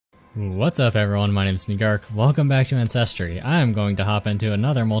What's up everyone, my name is Sneakark. Welcome back to Ancestry. I am going to hop into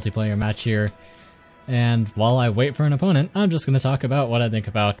another multiplayer match here, and while I wait for an opponent, I'm just going to talk about what I think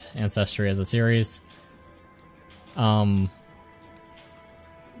about Ancestry as a series. Yeah,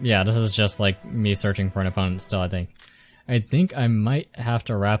 this is just like me searching for an opponent still, I think. I think I might have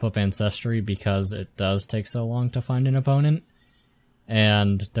to wrap up Ancestry because it does take so long to find an opponent,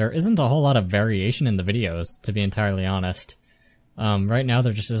 and there isn't a whole lot of variation in the videos, to be entirely honest. Right now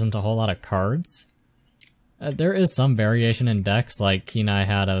there just isn't a whole lot of cards. There is some variation in decks, like Kenai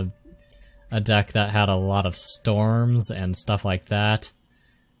had a deck that had a lot of storms and stuff like that.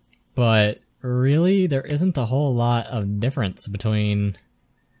 But really, there isn't a whole lot of difference between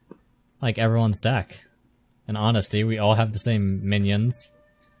like everyone's deck. In honesty, we all have the same minions.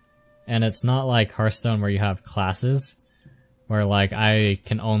 And it's not like Hearthstone where you have classes, where like I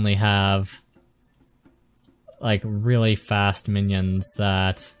can only have like really fast minions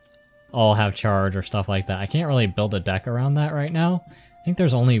that all have charge or stuff like that. I can't really build a deck around that right now. I think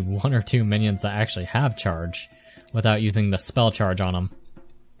there's only one or two minions that actually have charge without using the spell charge on them.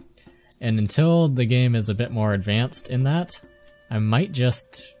 And until the game is a bit more advanced in that, I might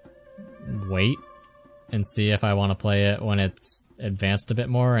just wait and see if I want to play it when it's advanced a bit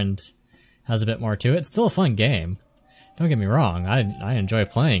more and has a bit more to it. It's still a fun game. Don't get me wrong, I enjoy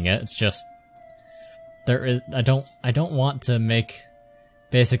playing it. It's just I don't want to make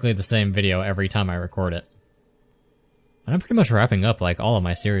basically the same video every time I record it. And I'm pretty much wrapping up like all of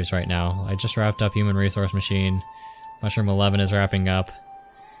my series right now. I just wrapped up Human Resource Machine. Mushroom 11 is wrapping up.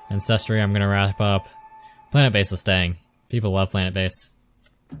 Ancestry I'm gonna wrap up. Planet Base is staying. People love Planet Base.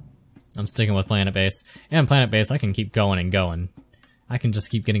 I'm sticking with Planet Base. And Planet Base I can keep going and going. I can just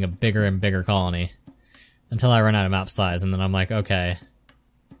keep getting a bigger and bigger colony until I run out of map size, and then I'm like, okay,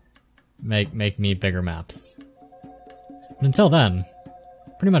 make me bigger maps. But until then,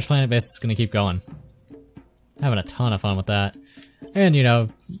 pretty much Planet Base is gonna keep going. Having a ton of fun with that. And, you know,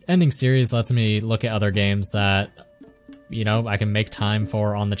 ending series lets me look at other games that, you know, I can make time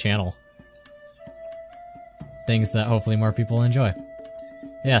for on the channel. Things that hopefully more people enjoy.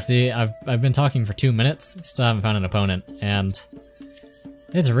 Yeah, see, I've been talking for 2 minutes, still haven't found an opponent, and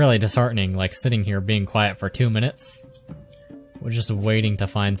it's really disheartening, like, sitting here being quiet for 2 minutes. We're just waiting to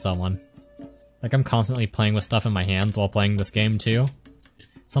find someone. Like, I'm constantly playing with stuff in my hands while playing this game, too.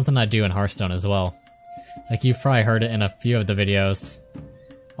 Something I do in Hearthstone as well. Like, you've probably heard it in a few of the videos.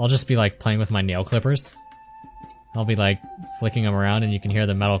 I'll just be, like, playing with my nail clippers. I'll be, like, flicking them around and you can hear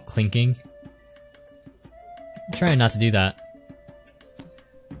the metal clinking. I'm trying not to do that.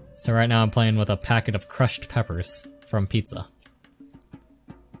 So right now I'm playing with a packet of crushed peppers from pizza.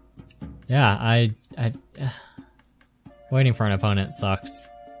 Yeah, waiting for an opponent sucks.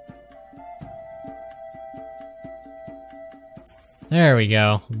 There we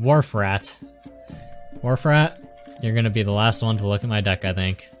go. Wharf Rat. Wharf Rat, you're gonna be the last one to look at my deck, I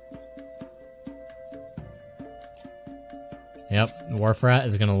think. Yep, Wharf Rat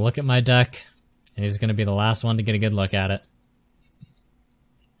is gonna look at my deck, and he's gonna be the last one to get a good look at it.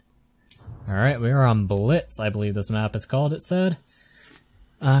 Alright, we are on Blitz, I believe this map is called, it said.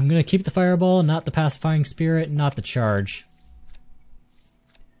 I'm gonna keep the Fireball, not the Pacifying Spirit, not the Charge.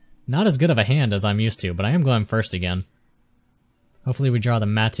 Not as good of a hand as I'm used to, but I am going first again. Hopefully we draw the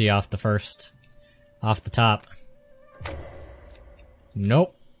Mati off the top.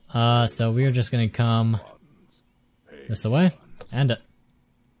 Nope. So we are just gonna come this way. End it.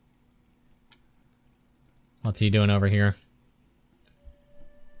 What's he doing over here?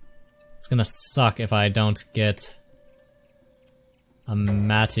 It's gonna suck if I don't get a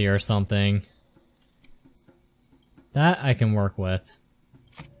Mati or something. That I can work with.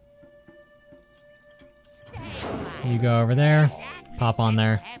 You go over there. Pop on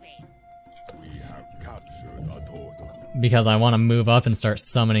there. Because I want to move up and start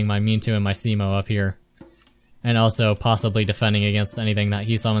summoning my Mewtwo and my Simo up here. And also possibly defending against anything that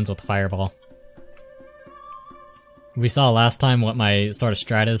he summons with Fireball. We saw last time what my sort of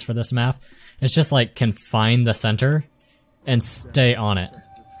strat is for this map. It's just like confine the center and stay on it.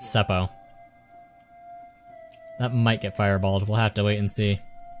 Seppo. That might get fireballed. We'll have to wait and see.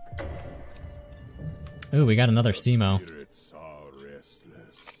 Ooh, we got another Simo.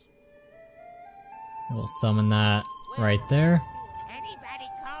 We'll summon that right there.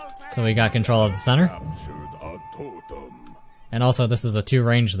 So we got control of the center. And also this is a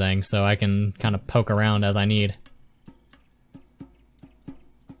 2-range thing, so I can kind of poke around as I need.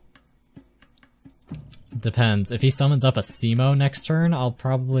 Depends. If he summons up a Simo next turn, I'll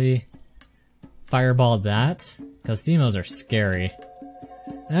probably fireball that, because Simos are scary.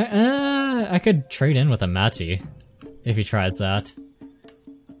 I could trade in with a Mati if he tries that.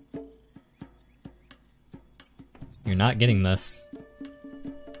 You're not getting this.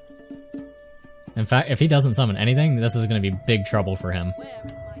 In fact, if he doesn't summon anything, this is going to be big trouble for him.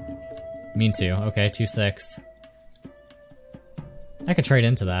 Mean to. Okay, 2/6. I could trade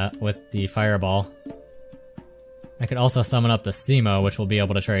into that with the fireball. I could also summon up the Simo, which will be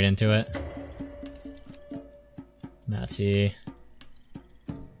able to trade into it. Matty.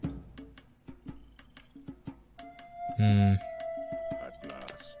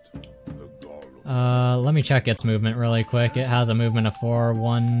 Let me check its movement really quick. It has a movement of 4.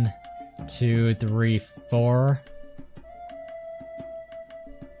 1, 2, 3, 4.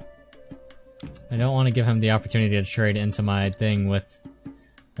 I don't want to give him the opportunity to trade into my thing with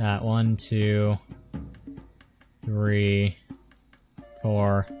that. 1, 2, 3,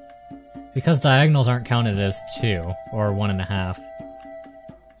 4. Because diagonals aren't counted as 2, or 1.5.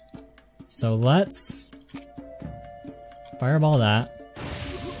 So let's fireball that.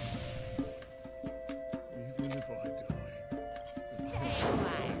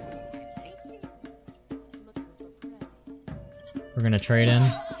 We're gonna trade in.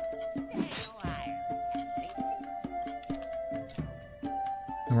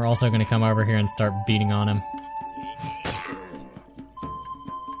 And we're also gonna come over here and start beating on him.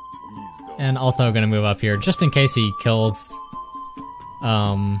 And also gonna move up here, just in case he kills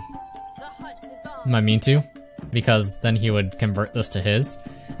my mean to, because then he would convert this to his.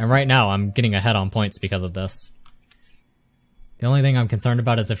 And right now I'm getting ahead on points because of this. The only thing I'm concerned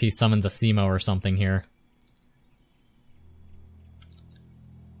about is if he summons a Simo or something here.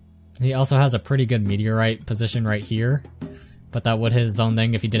 He also has a pretty good meteorite position right here, but that would hit his own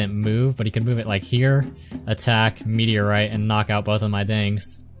thing if he didn't move, but he could move it like here, attack, meteorite, and knock out both of my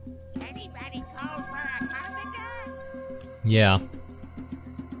things. Yeah.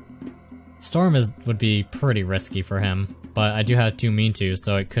 Storm would be pretty risky for him, but I do have 2 mean tos,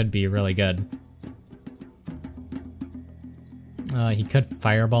 so it could be really good. He could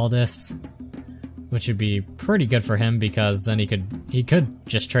fireball this, which would be pretty good for him because then he could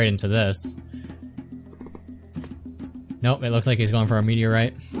just trade into this. Nope, it looks like he's going for a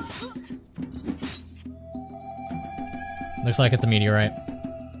meteorite. Looks like it's a meteorite.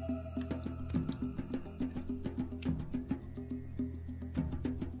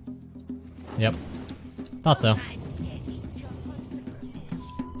 Yep. Thought so.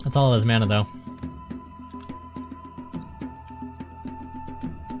 That's all of his mana though.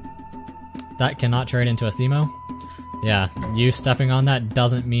 That cannot trade into a Simo? Yeah, you stepping on that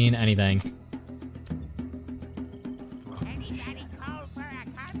doesn't mean anything.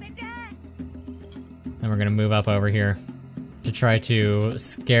 And we're gonna move up over here to try to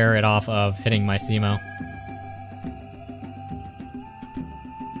scare it off of hitting my Simo.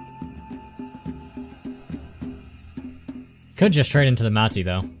 Could just trade into the Mati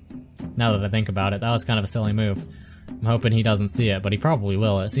though. Now that I think about it, that was kind of a silly move. I'm hoping he doesn't see it, but he probably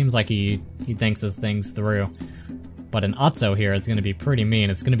will. It seems like he thinks his things through. But an Otso here is going to be pretty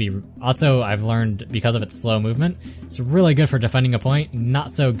mean. It's going to be... Otso, I've learned, because of its slow movement, it's really good for defending a point, not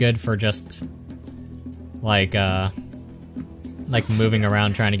so good for just... like moving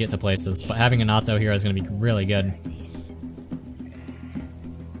around trying to get to places. But having an Otso here is going to be really good.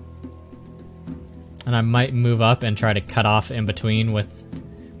 And I might move up and try to cut off in between with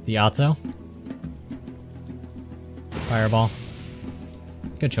the Otso. Fireball.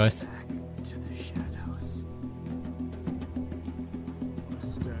 Good choice.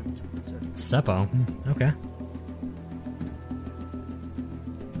 Seppo. Okay.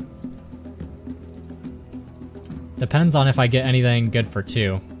 Depends on if I get anything good for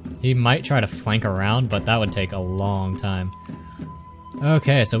 2. He might try to flank around, but that would take a long time.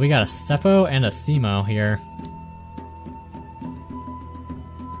 Okay, so we got a Seppo and a Simo here.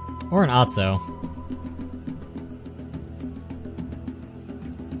 Or an Otso.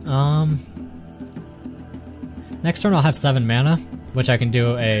 Next turn I'll have 7 mana, which I can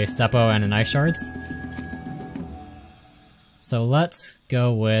do a Seppo and an Ice Shards. So let's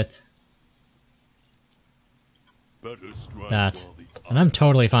go with that. And I'm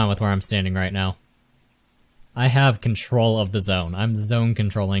totally fine with where I'm standing right now. I have control of the zone. I'm zone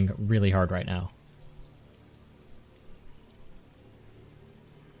controlling really hard right now.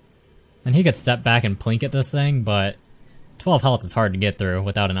 And he could step back and plink at this thing, but 12 health is hard to get through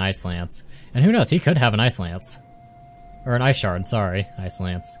without an Ice Lance. And who knows, he could have an Ice Lance. Or an Ice Shard, sorry. Ice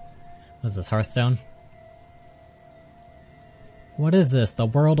Lance. What is this, Hearthstone? What is this, the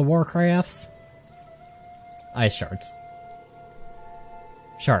World of Warcrafts? Ice Shards.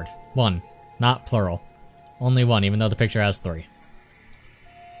 Shard. 1. Not plural. Only 1, even though the picture has 3.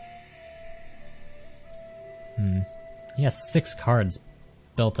 He has 6 cards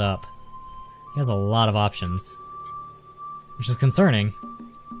built up. He has a lot of options. which is concerning.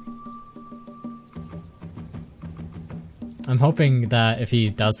 I'm hoping that if he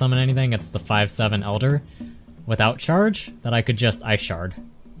does summon anything, it's the 5/7 Elder without charge, that I could just Ice Shard.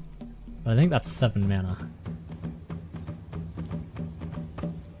 But I think that's 7 mana.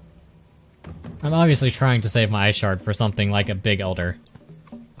 I'm obviously trying to save my Ice Shard for something like a big Elder.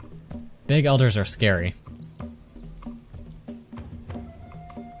 Big Elders are scary.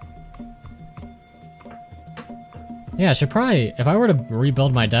 Yeah, I should probably, if I were to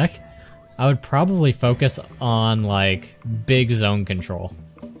rebuild my deck, I would probably focus on, like, big zone control.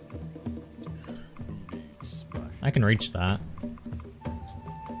 I can reach that.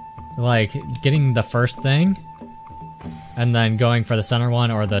 Like, getting the first thing, and then going for the center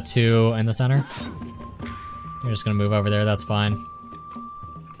one, or the 2 in the center. You're just gonna move over there, that's fine.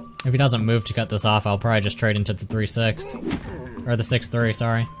 If he doesn't move to cut this off, I'll probably just trade into the 3/6. Or the 6/3,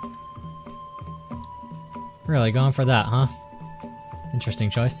 sorry. Really, going for that, huh? Interesting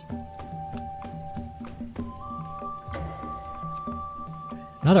choice.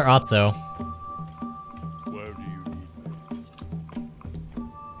 Another Otso. Where do you need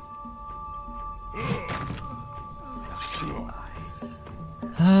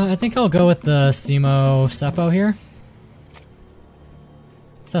me? I think I'll go with the Simo Seppo here.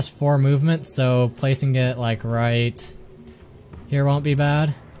 This has 4 movement, so placing it like right here won't be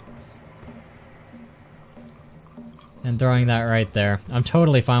bad. And throwing that right there. I'm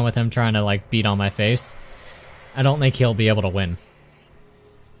totally fine with him trying to like beat on my face. I don't think he'll be able to win.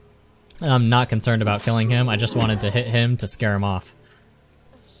 And I'm not concerned about killing him, I just wanted to hit him to scare him off.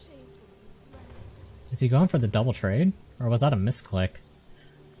 Is he going for the double trade? Or was that a misclick?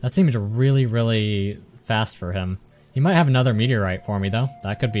 That seemed really, really fast for him. He might have another meteorite for me though.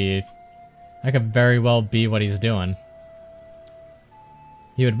 That could very well be what he's doing.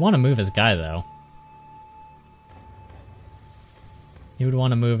 He would want to move his guy though. He would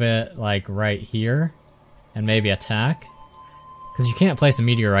want to move it like right here and maybe attack. Because you can't place a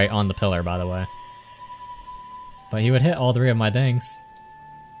meteorite on the pillar, by the way. But he would hit all 3 of my things.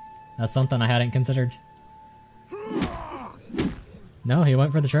 That's something I hadn't considered. No, he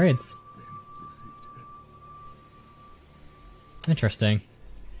went for the trades. Interesting.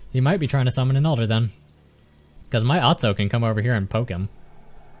 He might be trying to summon an Elder then. Because my Otso can come over here and poke him.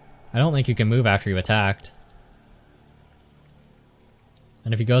 I don't think you can move after you attacked.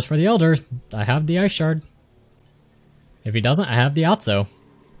 And if he goes for the Elder, I have the Ice Shard. If he doesn't, I have the Otso.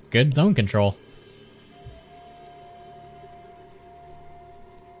 Good zone control.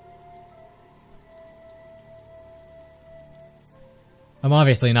 I'm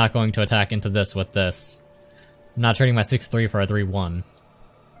obviously not going to attack into this with this. I'm not trading my 6/3 for a 3/1.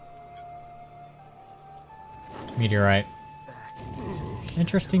 Meteorite.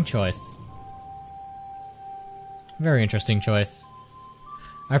 Interesting choice. Very interesting choice.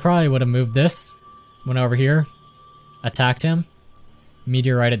 I probably would have moved this, went over here, attacked him,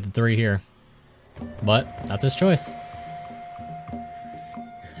 meteorited the 3 here. But that's his choice.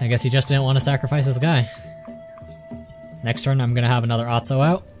 I guess he just didn't want to sacrifice his guy. Next turn I'm gonna have another Otso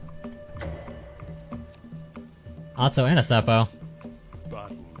out. Otso and a Seppo.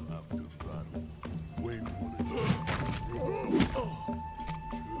 Battle after battle. Wait for it.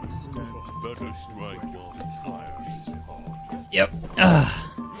 Better strike while the iron is hot. Yep.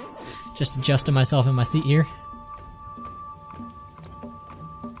 Just adjusting myself in my seat here.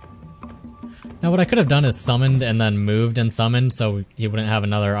 Now what I could have done is summoned and then moved and summoned so he wouldn't have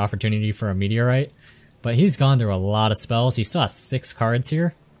another opportunity for a meteorite. But he's gone through a lot of spells. He still has 6 cards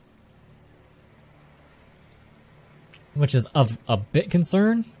here. Which is of a bit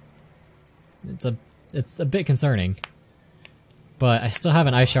concern. It's a bit concerning. But I still have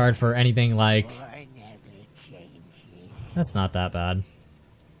an Ice Shard for anything like... That's not that bad.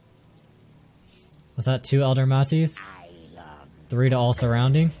 Was that 2 Elder Matis? 3 to all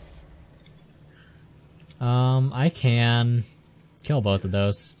surrounding? I can kill both of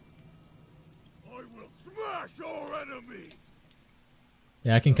those. I will smash your enemies.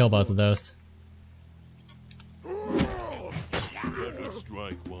 Yeah, I can kill both of those. Better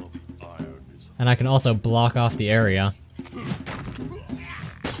strike while the iron is hot. And I can also block off the area.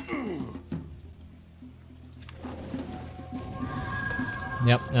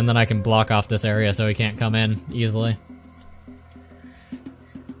 Yep, and then I can block off this area so he can't come in easily.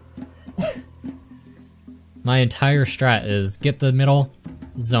 My entire strat is get the middle,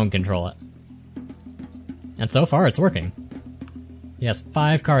 zone control it. And so far it's working. He has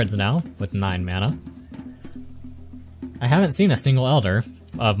 5 cards now, with 9 mana. I haven't seen a single Elder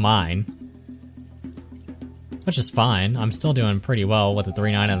of mine. Which is fine, I'm still doing pretty well with the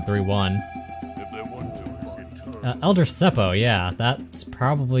 3/9 and the 3/1. If they want to, it's in turn. Elder Seppo, yeah, that's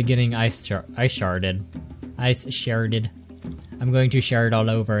probably getting ice sharded. Ice sharded. I'm going to shard all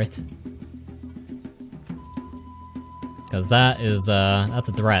over it. Because that is, that's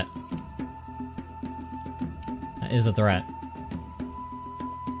a threat. That is a threat.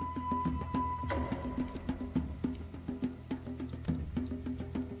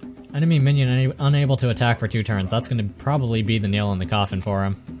 Enemy minion unable to attack for 2 turns. That's gonna probably be the nail in the coffin for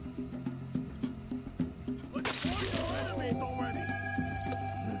him.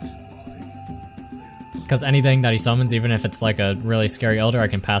 Because anything that he summons, even if it's like a really scary elder, I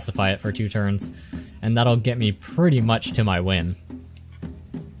can pacify it for 2 turns. And that'll get me pretty much to my win.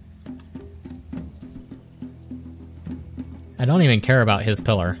 I don't even care about his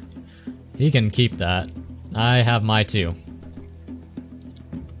pillar. He can keep that. I have my 2.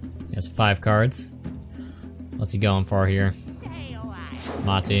 He has 5 cards. What's he going for here?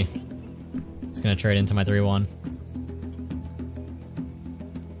 Mati. He's gonna trade into my 3-1.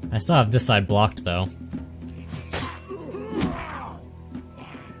 I still have this side blocked though.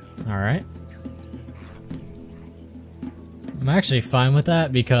 Alright. I'm actually fine with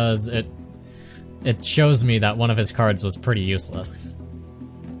that because it shows me that one of his cards was pretty useless.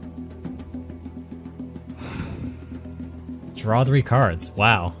 Draw 3 cards.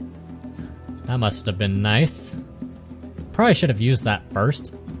 Wow. That must have been nice. Probably should have used that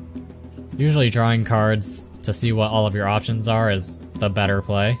first. Usually drawing cards to see what all of your options are is the better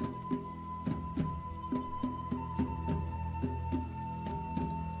play.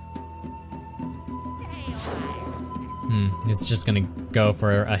 He's just gonna go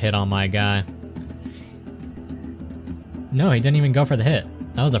for a hit on my guy. No, he didn't even go for the hit.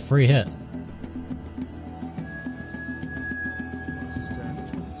 That was a free hit.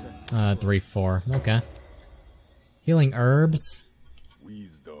 3-4. Okay. Healing herbs.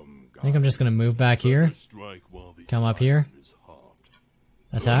 I think I'm just gonna move back here. Come up here.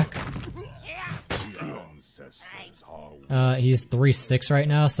 Attack. He's 3-6 right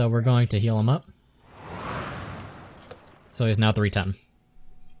now, so we're going to heal him up. So he's now 3-10.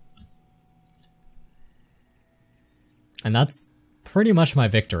 And that's pretty much my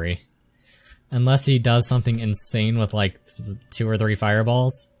victory. Unless he does something insane with like 2 or 3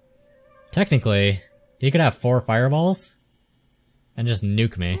 fireballs. Technically, he could have 4 fireballs and just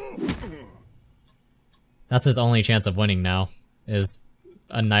nuke me. That's his only chance of winning now, is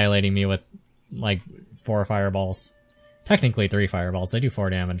annihilating me with like 4 fireballs. Technically 3 fireballs, they do 4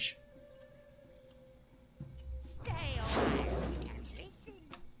 damage.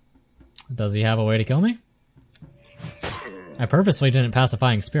 Does he have a way to kill me? I purposely didn't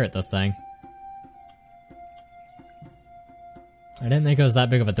Pacifying Spirit this thing. I didn't think it was that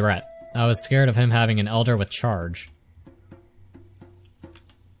big of a threat. I was scared of him having an Elder with charge.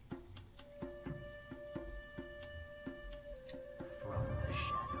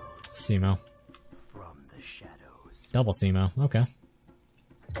 Simo. Double Simo, okay.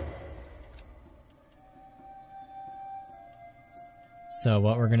 So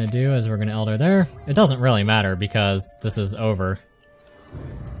what we're gonna do is we're gonna Elder there. It doesn't really matter because this is over.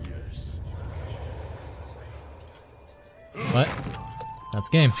 What? That's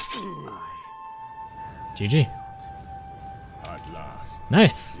game. GG.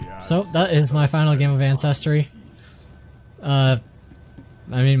 Nice! So that is my final game of Ancestry. I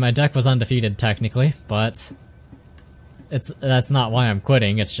mean, my deck was undefeated technically, but that's not why I'm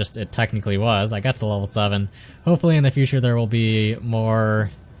quitting, it's just it technically was. I got to level 7. Hopefully in the future there will be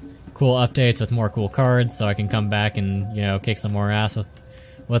more cool updates with more cool cards so I can come back and, you know, kick some more ass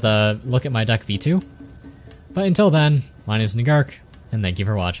with a look at my deck V2. But until then, my name's Nagark, and thank you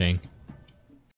for watching.